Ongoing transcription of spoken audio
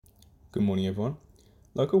Good morning, everyone.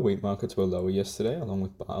 Local wheat markets were lower yesterday, along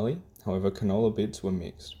with barley. However, canola bids were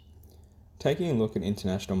mixed. Taking a look at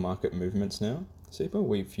international market movements now, CEPA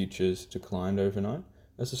wheat futures declined overnight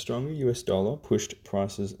as a stronger US dollar pushed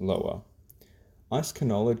prices lower. ICE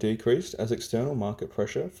canola decreased as external market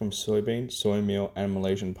pressure from soybean, soy meal, and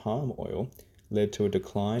Malaysian palm oil led to a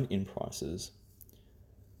decline in prices.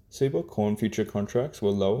 CBOT corn future contracts were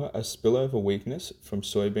lower as spillover weakness from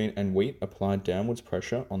soybean and wheat applied downwards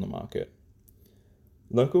pressure on the market.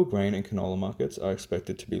 Local grain and canola markets are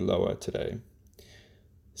expected to be lower today.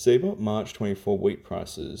 CBOT March 24 wheat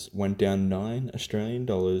prices went down $9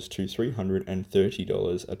 to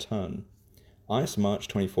 $330 a tonne. ICE March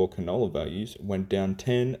 24 canola values went down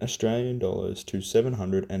 $10 to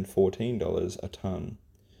 $714 a tonne.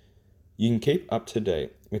 You can keep up to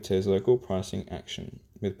date with today's local pricing action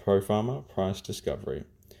with ProFarmer Price Discovery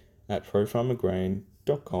at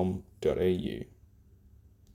profarmergrain.com.au.